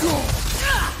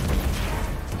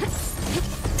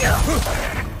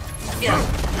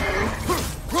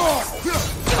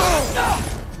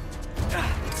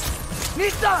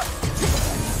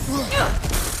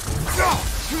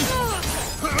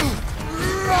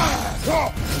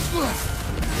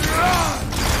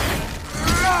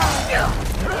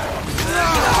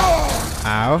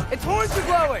 Ow. Its horns are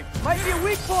glowing! Might be a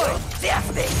weak point!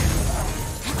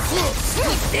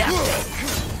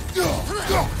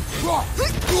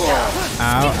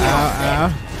 Ow, ow,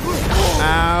 ow.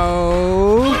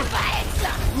 Ow.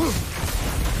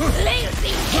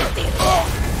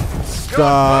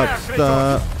 Stop,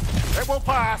 stop. It will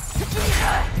pass!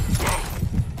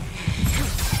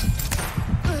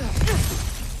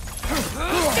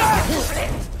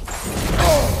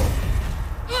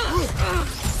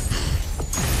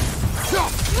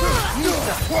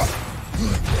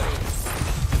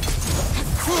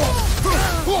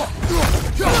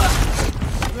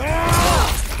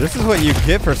 This is what you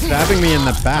get for stabbing me in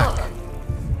the back.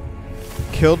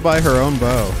 Killed by her own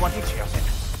bow. 20 years in.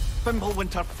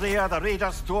 Fimbulwinter Freya, the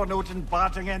raiders, Dornoden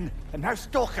barging in, and now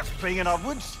stalkers preying in our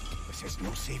woods. This is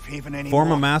no safe haven anymore.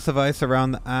 Form a mass of ice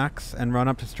around the axe and run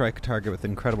up to strike a target with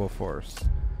incredible force.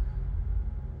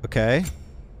 Okay.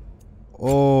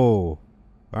 Oh.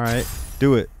 Alright.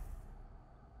 Do it.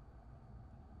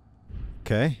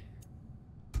 Okay.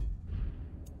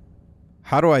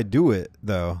 How do I do it,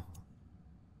 though?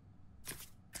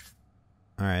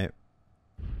 Alright.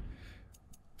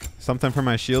 Something for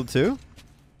my shield, too?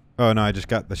 Oh, no, I just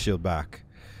got the shield back.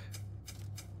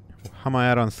 How am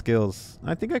I at on skills?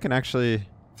 I think I can actually...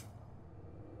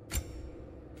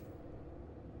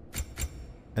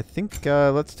 I think,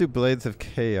 let's do Blades of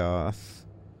Chaos.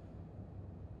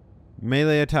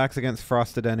 Melee attacks against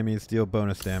frosted enemies deal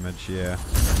bonus damage, yeah.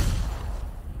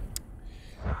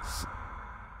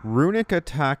 Runic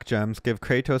attack gems give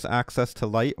Kratos access to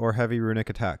light or heavy runic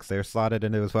attacks. They are slotted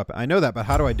into his weapon. I know that, but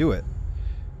how do I do it?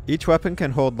 Each weapon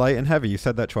can hold light and heavy. You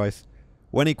said that twice.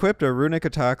 When equipped, a runic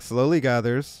attack slowly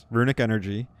gathers runic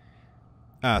energy.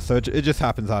 So it just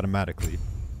happens automatically.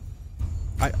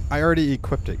 I already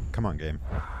equipped it. Come on, game.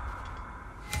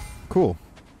 Cool.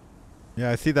 Yeah,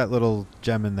 I see that little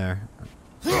gem in there.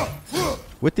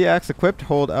 With the axe equipped,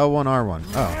 hold L1, R1.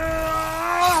 Oh.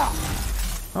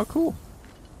 Oh, cool.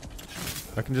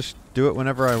 I can just do it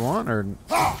whenever I want, or...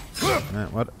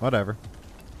 whatever.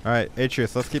 Alright,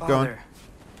 Atreus, let's keep going.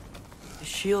 The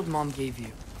shield Mom gave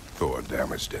you. Thor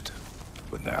damaged it.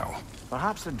 But now...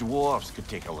 Perhaps the dwarves could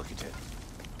take a look at it.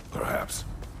 Perhaps.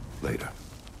 Later.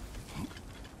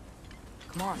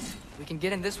 Come on, we can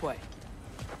get in this way.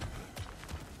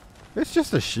 It's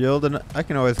just a shield, and I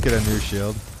can always get a new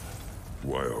shield.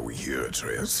 Why are we here,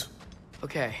 Atreus?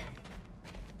 Okay.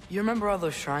 You remember all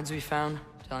those shrines we found?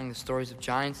 Telling the stories of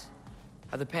giants?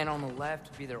 How the panel on the left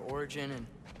would be their origin, and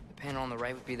the panel on the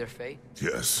right would be their fate?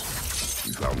 Yes.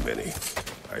 We found many.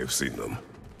 I have seen them.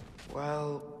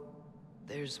 Well,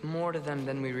 there's more to them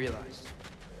than we realized.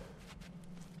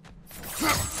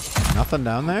 Nothing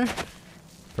down there?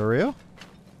 For real?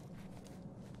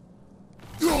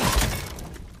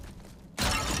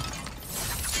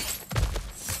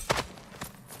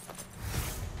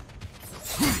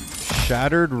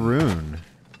 Shattered rune.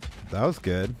 That was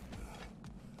good.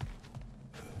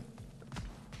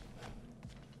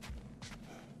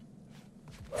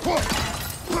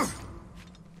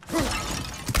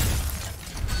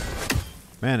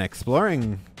 Man,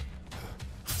 exploring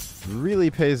really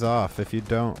pays off if you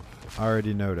don't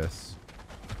already notice.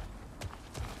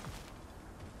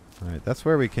 Alright, that's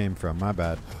where we came from. My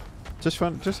bad. Just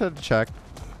had to check.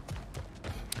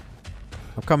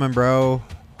 I'm coming, bro.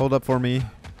 Hold up for me.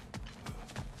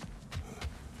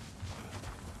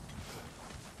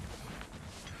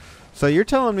 So you're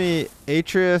telling me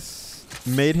Atreus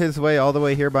made his way all the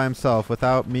way here by himself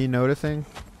without me noticing?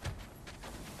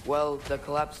 Well, the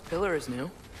collapsed pillar is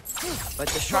new, but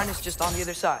the shrine is just on the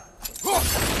other side.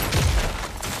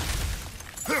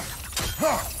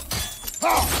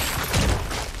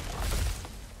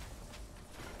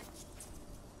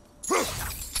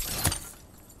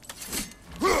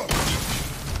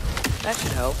 That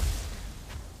should help.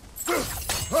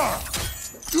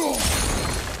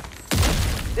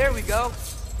 There we go.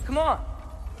 Come on.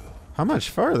 How much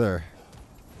farther?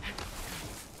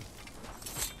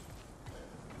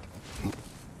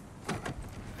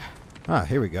 Ah,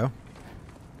 here we go.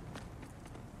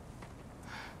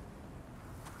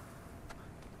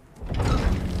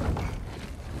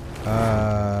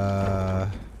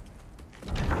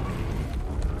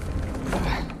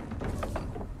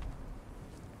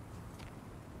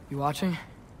 You watching?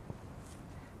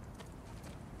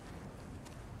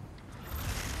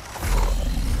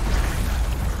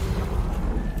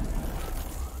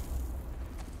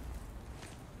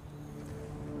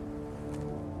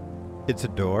 It's a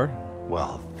door.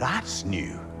 Well, that's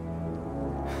new.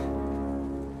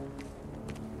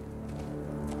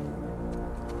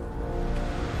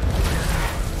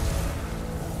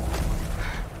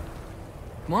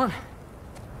 Come on.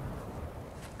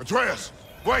 Atreus,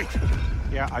 wait!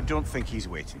 Yeah, I don't think he's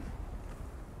waiting.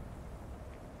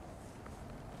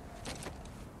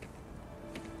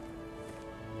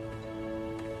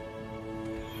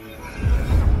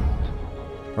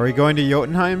 Are we going to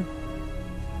Jotunheim?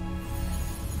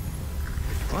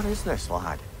 What is this,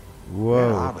 lad? Whoa.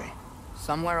 Where are we?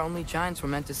 Somewhere only giants were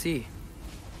meant to see.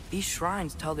 These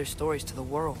shrines tell their stories to the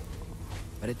world.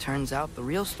 But it turns out the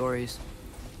real stories,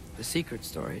 the secret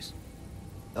stories,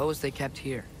 those they kept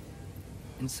here,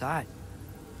 inside.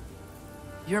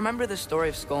 You remember the story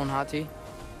of Skull and Hati?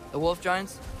 The wolf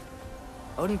giants?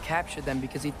 Odin captured them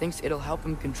because he thinks it'll help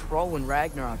him control when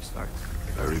Ragnarok starts.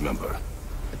 I remember.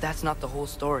 But that's not the whole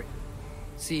story.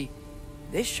 See,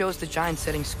 this shows the giants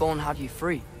setting Skull and Hati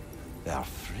free. They're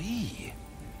free.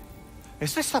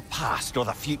 Is this the past or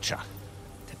the future?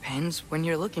 Depends when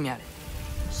you're looking at it.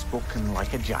 Spoken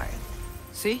like a giant.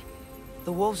 See?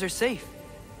 The wolves are safe.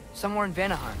 Somewhere in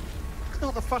Vanaheim.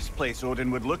 Not the first place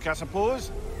Odin would look, I suppose.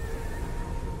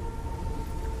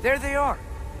 There they are,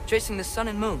 chasing the sun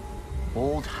and moon.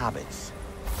 Old habits.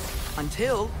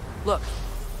 Until, look,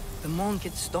 the moon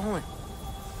gets stolen.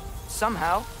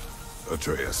 Somehow.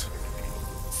 Atreus.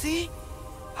 See?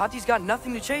 Hati's got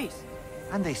nothing to chase.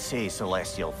 And they say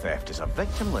celestial theft is a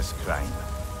victimless crime.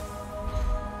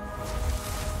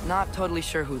 Not totally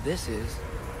sure who this is,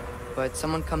 but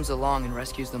someone comes along and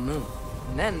rescues the moon.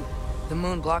 And then, the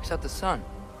moon blocks out the sun.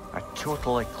 A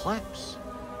total eclipse.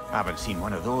 I haven't seen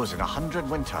one of those in 100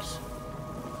 winters.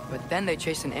 But then they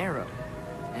chase an arrow,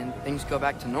 and things go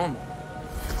back to normal.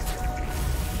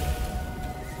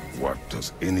 What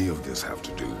does any of this have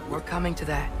to do We're with... coming to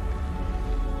that.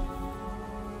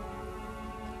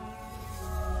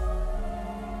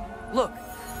 Look,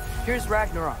 here's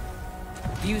Ragnarok.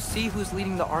 Do you see who's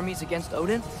leading the armies against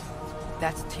Odin?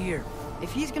 That's Tyr.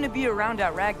 If he's gonna be around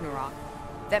at Ragnarok,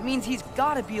 that means he's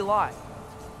gotta be alive.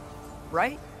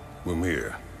 Right?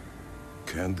 Mimir,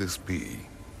 can this be?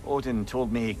 Odin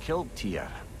told me he killed Tyr,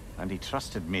 and he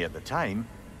trusted me at the time,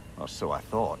 or so I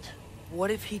thought.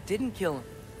 What if he didn't kill him?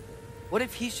 What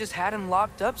if he's just had him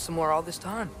locked up somewhere all this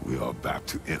time? We are back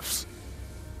to ifs.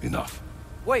 Enough.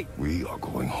 Wait, We are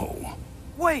going home.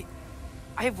 wait!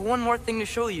 I have one more thing to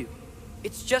show you.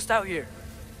 It's just out here.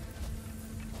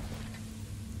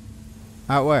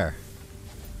 Out where?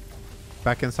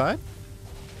 Back inside?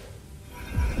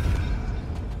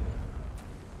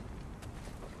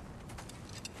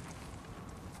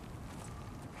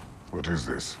 What is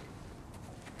this?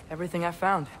 Everything I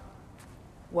found.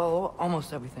 Well,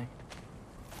 almost everything.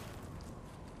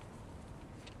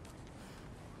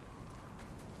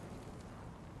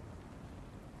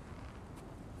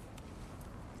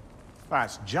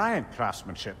 That's giant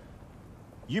craftsmanship.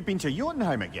 You've been to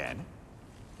Jotunheim again?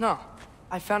 No,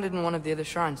 I found it in one of the other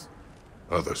shrines.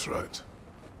 Oh, that's right.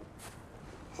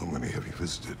 How many have you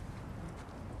visited?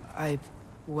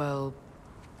 Well,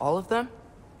 all of them?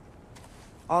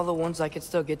 All the ones I could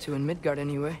still get to in Midgard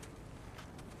anyway.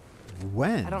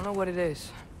 When? I don't know what it is.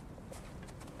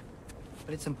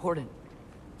 But it's important.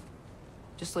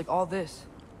 Just like all this.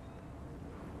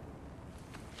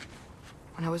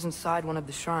 When I was inside one of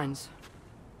the shrines,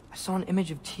 I saw an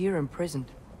image of Tyr imprisoned.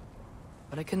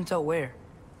 But I couldn't tell where.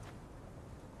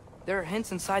 There are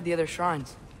hints inside the other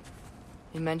shrines.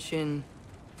 They mention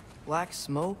black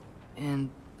smoke and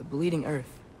the bleeding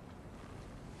earth.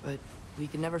 But we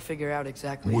could never figure out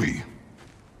exactly. We.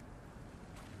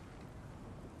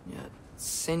 Yeah,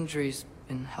 Sindri's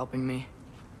been helping me.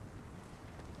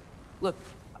 Look,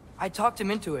 I talked him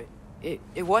into it.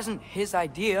 It wasn't his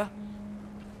idea.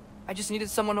 I just needed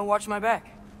someone to watch my back.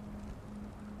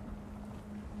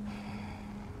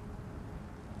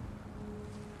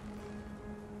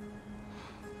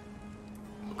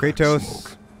 Kratos,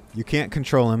 Smoke. you can't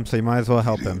control him, so you might as well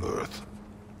help Bleeding him. Earth.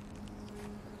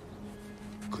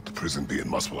 Could the prison be in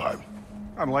Muspelheim?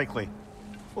 Unlikely.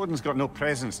 Odin's got no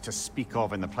presence to speak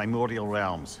of in the primordial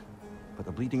realms. But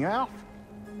the Bleeding Earth?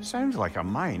 Sounds like a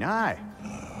mine, aye.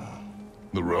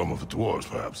 The realm of the dwarves,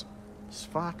 perhaps?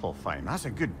 Svartalfheim, that's a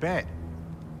good bet.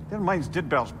 Their mines did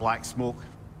belch black smoke,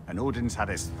 and Odin's had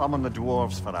his thumb on the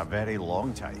dwarves for a very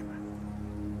long time.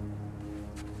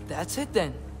 That's it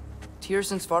then.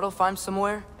 Tyr's in Svartalfheim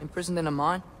somewhere, imprisoned in a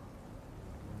mine.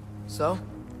 So,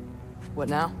 what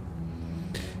now?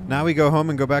 Now we go home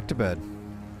and go back to bed.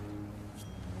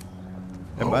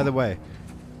 And by Oh. the way,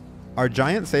 are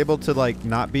giants able to, like,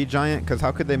 not be giant? Because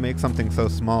how could they make something so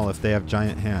small if they have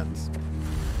giant hands?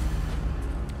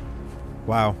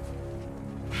 Wow.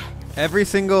 Every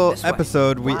single This way.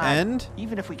 episode we Wow. end,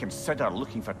 Even if we consider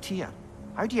looking for Tyr,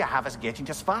 how do you have us getting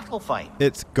to Svartalfheim?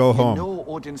 it's go home. You know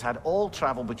Odin's had all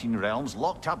travel between realms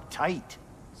locked up tight.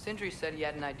 Sindri said he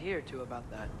had an idea or two about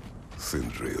that.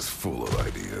 Sindri is full of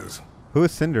ideas. Who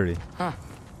is Sindri? Huh.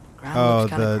 Ground Oh, looks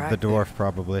kinda the cracked dwarf,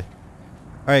 probably.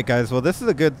 All right, guys. Well, this is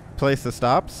a good place to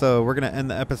stop, so we're going to end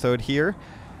the episode here.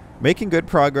 making good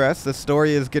progress. The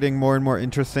story is getting more and more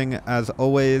interesting as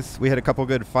always. We had a couple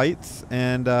good fights,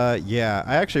 and yeah,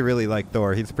 I actually really like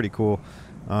Thor. He's pretty cool.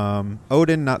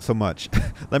 Odin, not so much.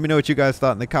 Let me know what you guys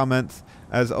thought in the comments.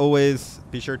 As always,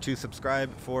 be sure to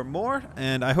subscribe for more,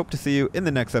 and I hope to see you in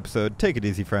the next episode. Take it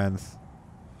easy, friends.